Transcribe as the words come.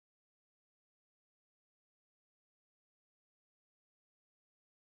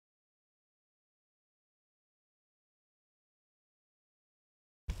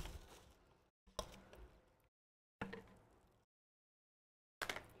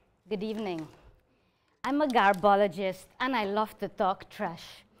Good evening. I'm a garbologist and I love to talk trash.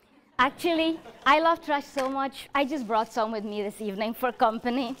 Actually, I love trash so much, I just brought some with me this evening for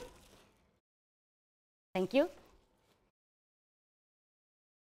company. Thank you.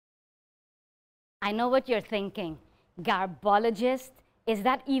 I know what you're thinking. Garbologist, is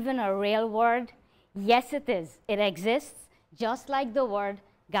that even a real word? Yes, it is. It exists, just like the word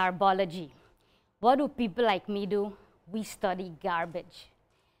garbology. What do people like me do? We study garbage.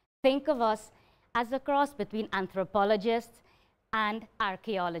 Think of us as a cross between anthropologists and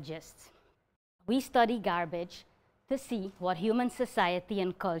archaeologists. We study garbage to see what human society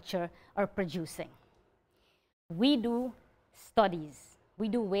and culture are producing. We do studies, we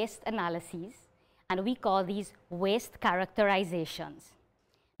do waste analyses, and we call these waste characterizations.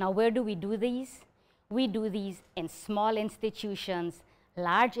 Now, where do we do these? We do these in small institutions,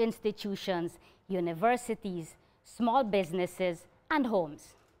 large institutions, universities, small businesses, and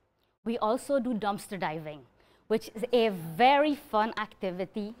homes. We also do dumpster diving, which is a very fun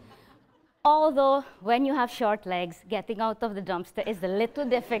activity, although when you have short legs, getting out of the dumpster is a little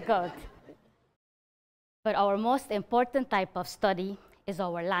difficult. But our most important type of study is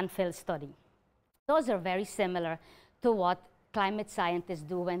our landfill study. Those are very similar to what climate scientists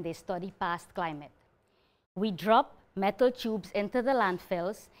do when they study past climate. We drop metal tubes into the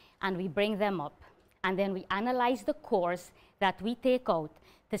landfills and we bring them up. And then we analyze the cores that we take out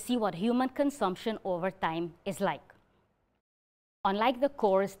to see what human consumption over time is like. Unlike the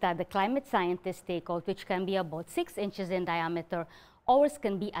cores that the climate scientists take out, which can be about 6 inches in diameter, ours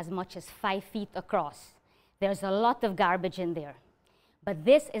can be as much as 5 feet across. There's a lot of garbage in there. But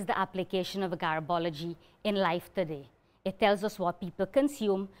this is the application of garbology in life today. It tells us what people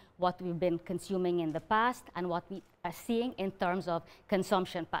consume, what we've been consuming in the past, and what we are seeing in terms of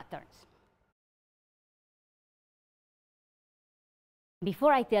consumption patterns.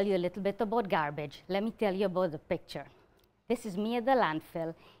 Before I tell you a little bit about garbage, let me tell you about the picture. This is me at the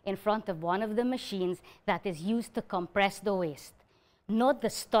landfill in front of one of the machines that is used to compress the waste. Note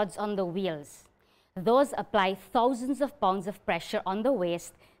the studs on the wheels. Those apply thousands of pounds of pressure on the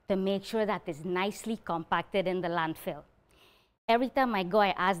waste to make sure that it's nicely compacted in the landfill. Every time I go,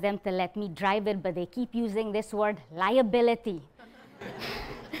 I ask them to let me drive it, but they keep using this word, liability.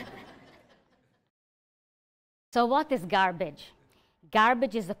 So what is garbage?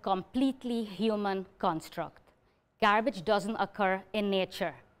 Garbage is a completely human construct. Garbage doesn't occur in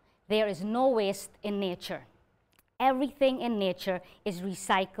nature. There is no waste in nature. Everything in nature is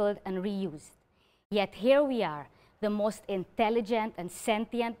recycled and reused. Yet here we are, the most intelligent and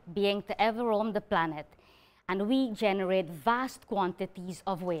sentient being to ever roam the planet, and we generate vast quantities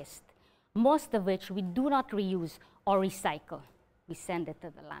of waste, most of which we do not reuse or recycle. We send it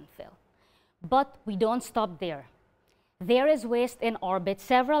to the landfill. But we don't stop there. There is waste in orbit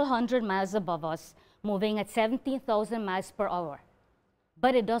several hundred miles above us, moving at 17,000 miles per hour.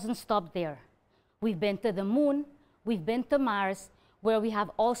 But it doesn't stop there. We've been to the moon, we've been to Mars, where we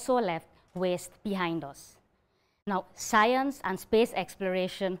have also left waste behind us. Now, science and space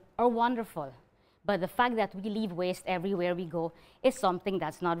exploration are wonderful, but the fact that we leave waste everywhere we go is something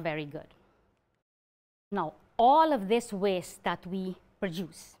that's not very good. Now, all of this waste that we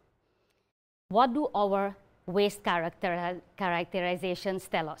produce, what do our waste characterizations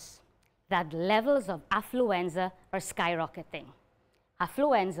tell us? That levels of affluenza are skyrocketing.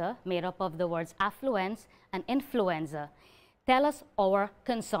 Affluenza, made up of the words affluence and influenza, tell us our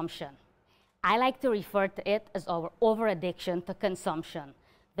consumption. I like to refer to it as our over-addiction to consumption,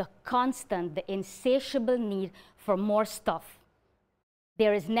 the constant, the insatiable need for more stuff.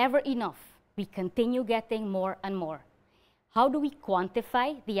 There is never enough. We continue getting more and more. How do we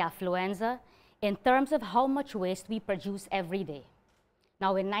quantify the affluenza? In terms of how much waste we produce every day.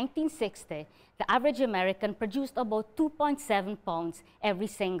 Now, in 1960, the average American produced about 2.7 pounds every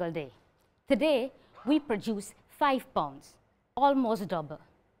single day. Today, we produce 5 pounds, almost double.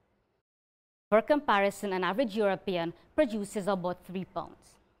 For comparison, an average European produces about 3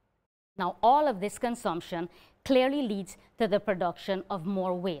 pounds. Now, all of this consumption clearly leads to the production of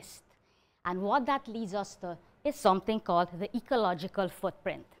more waste. And what that leads us to is something called the ecological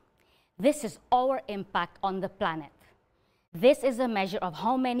footprint. This is our impact on the planet. This is a measure of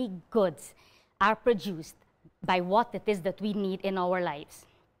how many goods are produced by what it is that we need in our lives.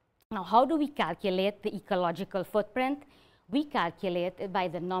 Now, how do we calculate the ecological footprint? We calculate it by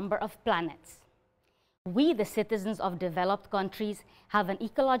the number of planets. We, the citizens of developed countries, have an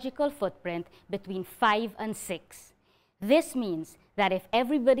ecological footprint between 5 and 6. This means that if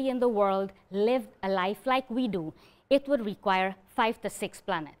everybody in the world lived a life like we do, it would require 5 to 6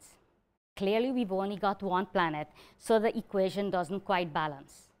 planets. Clearly, we've only got one planet, so the equation doesn't quite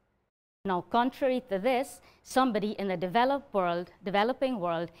balance. Now, contrary to this, somebody in the developing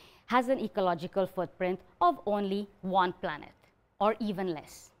world has an ecological footprint of only one planet, or even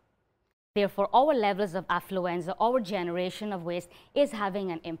less. Therefore, our levels of affluence, our generation of waste, is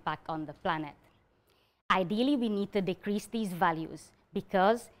having an impact on the planet. Ideally, we need to decrease these values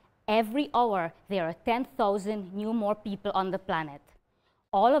because every hour there are 10,000 more people on the planet,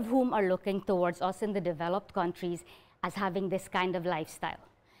 all of whom are looking towards us in the developed countries as having this kind of lifestyle.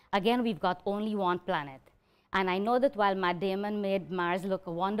 Again, we've got only one planet. And I know that while Matt Damon made Mars look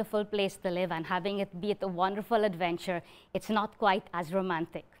a wonderful place to live and having it be a wonderful adventure, it's not quite as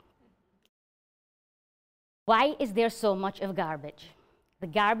romantic. Why is there so much of garbage? The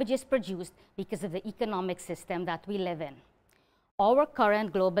garbage is produced because of the economic system that we live in. Our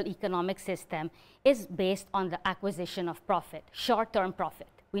current global economic system is based on the acquisition of profit, short-term profit.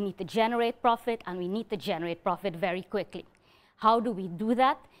 We need to generate profit, and we need to generate profit very quickly. How do we do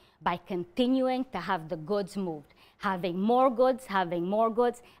that? By continuing to have the goods moved, having more goods,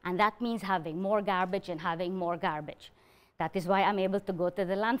 and that means having more garbage and having more garbage. That is why I'm able to go to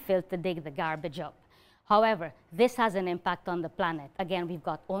the landfill to dig the garbage up. However, this has an impact on the planet. Again, we've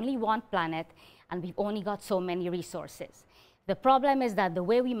got only one planet, and we've only got so many resources. The problem is that the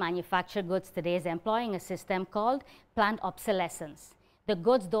way we manufacture goods today is employing a system called planned obsolescence. The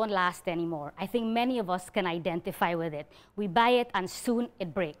goods don't last anymore. I think many of us can identify with it. We buy it and soon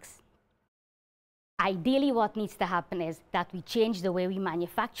it breaks. Ideally, what needs to happen is that we change the way we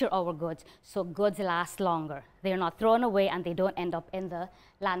manufacture our goods so goods last longer. They're not thrown away and they don't end up in the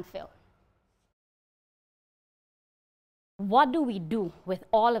landfill. What do we do with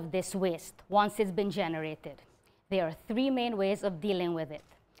all of this waste once it's been generated? There are three main ways of dealing with it.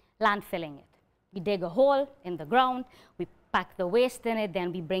 Landfilling it. We dig a hole in the ground, we pack the waste in it,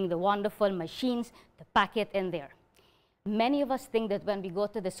 then we bring the wonderful machines to pack it in there. Many of us think that when we go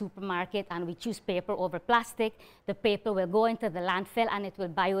to the supermarket and we choose paper over plastic, the paper will go into the landfill and it will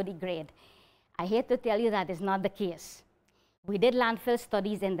biodegrade. I hate to tell you that is not the case. We did landfill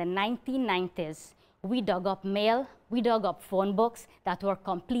studies in the 1990s. We dug up mail, we dug up phone books that were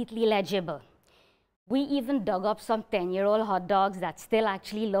completely legible. We even dug up some 10-year-old hot dogs that still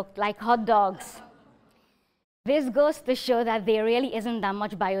actually looked like hot dogs. This goes to show that there really isn't that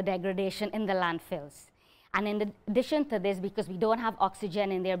much biodegradation in the landfills. And in addition to this, because we don't have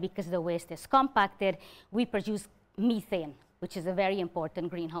oxygen in there because the waste is compacted, we produce methane, which is a very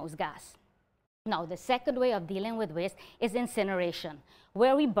important greenhouse gas. Now, the second way of dealing with waste is incineration,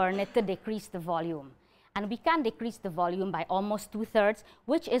 where we burn it to decrease the volume. And we can decrease the volume by almost 2/3,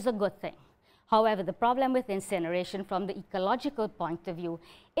 which is a good thing. However, the problem with incineration from the ecological point of view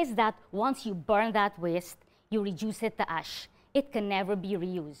is that once you burn that waste, you reduce it to ash. It can never be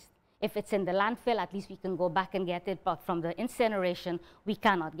reused. If it's in the landfill, at least we can go back and get it, but from the incineration, we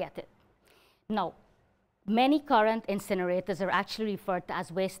cannot get it. Now, many current incinerators are actually referred to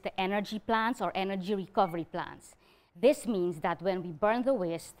as waste-to-energy plants or energy recovery plants. This means that when we burn the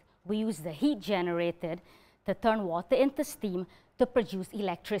waste, we use the heat generated to turn water into steam to produce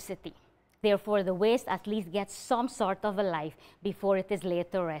electricity. Therefore, the waste at least gets some sort of a life before it is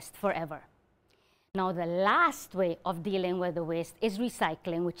laid to rest forever. Now, the last way of dealing with the waste is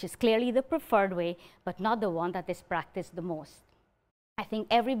recycling, which is clearly the preferred way, but not the one that is practiced the most. I think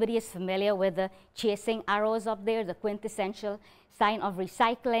everybody is familiar with the chasing arrows up there, the quintessential sign of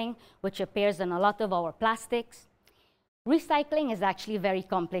recycling, which appears in a lot of our plastics. Recycling is actually very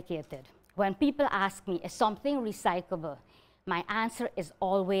complicated. When people ask me, is something recyclable? My answer is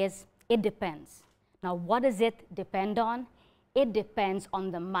always, it depends. Now, what does it depend on? It depends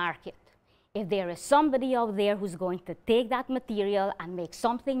on the market. If there is somebody out there who's going to take that material and make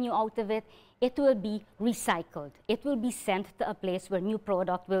something new out of it, it will be recycled. It will be sent to a place where new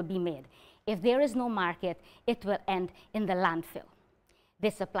product will be made. If there is no market, it will end in the landfill.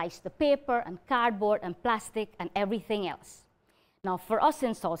 This applies to paper and cardboard and plastic and everything else. Now, for us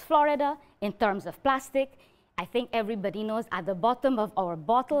in South Florida, in terms of plastic, I think everybody knows at the bottom of our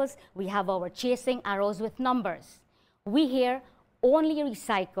bottles, we have our chasing arrows with numbers. We here only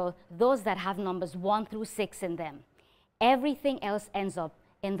recycle those that have numbers 1 through 6 in them. Everything else ends up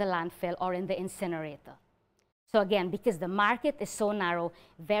in the landfill or in the incinerator. So again, because the market is so narrow,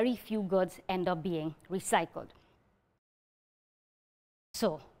 very few goods end up being recycled.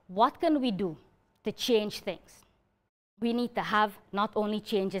 So what can we do to change things? We need to have not only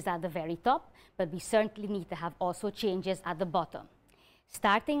changes at the very top, but we certainly need to have also changes at the bottom.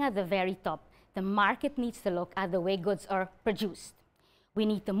 Starting at the very top, the market needs to look at the way goods are produced. We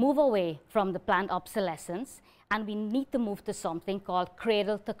need to move away from the planned obsolescence, and we need to move to something called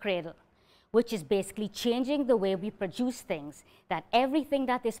cradle to cradle, which is basically changing the way we produce things, that everything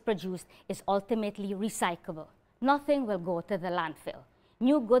that is produced is ultimately recyclable. Nothing will go to the landfill.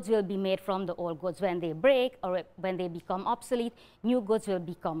 New goods will be made from the old goods. When they break or when they become obsolete, new goods will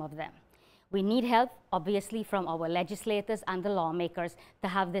become of them. We need help, obviously, from our legislators and the lawmakers to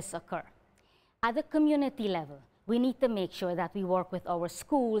have this occur. At the community level, we need to make sure that we work with our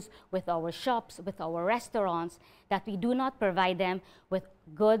schools, with our shops, with our restaurants, that we do not provide them with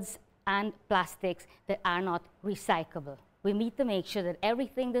goods and plastics that are not recyclable. We need to make sure that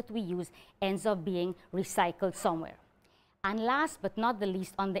everything that we use ends up being recycled somewhere. And last but not the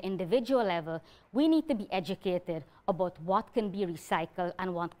least, on the individual level, we need to be educated about what can be recycled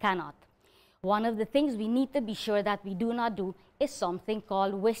and what cannot. One of the things we need to be sure that we do not do is something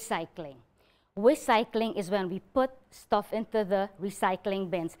called waste cycling. Waste cycling is when we put stuff into the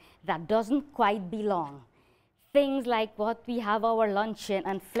recycling bins that doesn't quite belong. Things like what we have our lunch in,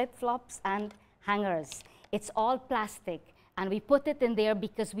 and flip-flops and hangers. It's all plastic, and we put it in there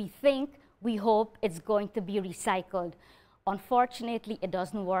because we think, we hope it's going to be recycled. Unfortunately, it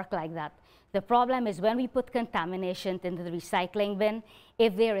doesn't work like that. The problem is when we put contamination into the recycling bin,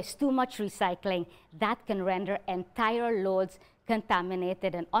 if there is too much recycling, that can render entire loads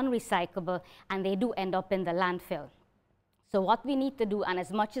contaminated and unrecyclable, and they do end up in the landfill. So what we need to do, and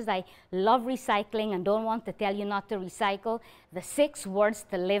as much as I love recycling and don't want to tell you not to recycle, the 6 words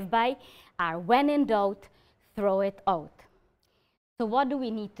to live by are: when in doubt, throw it out. So what do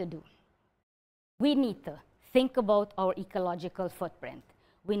we need to do? We need to think about our ecological footprint.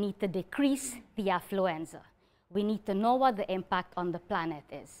 We need to decrease the affluenza. We need to know what the impact on the planet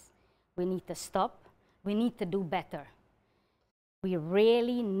is. We need to stop. We need to do better. We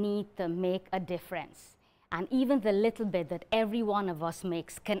really need to make a difference. And even the little bit that every one of us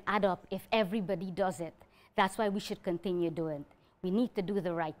makes can add up if everybody does it. That's why we should continue doing it. We need to do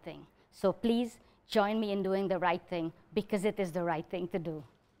the right thing. So please join me in doing the right thing, because it is the right thing to do.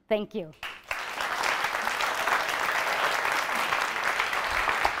 Thank you.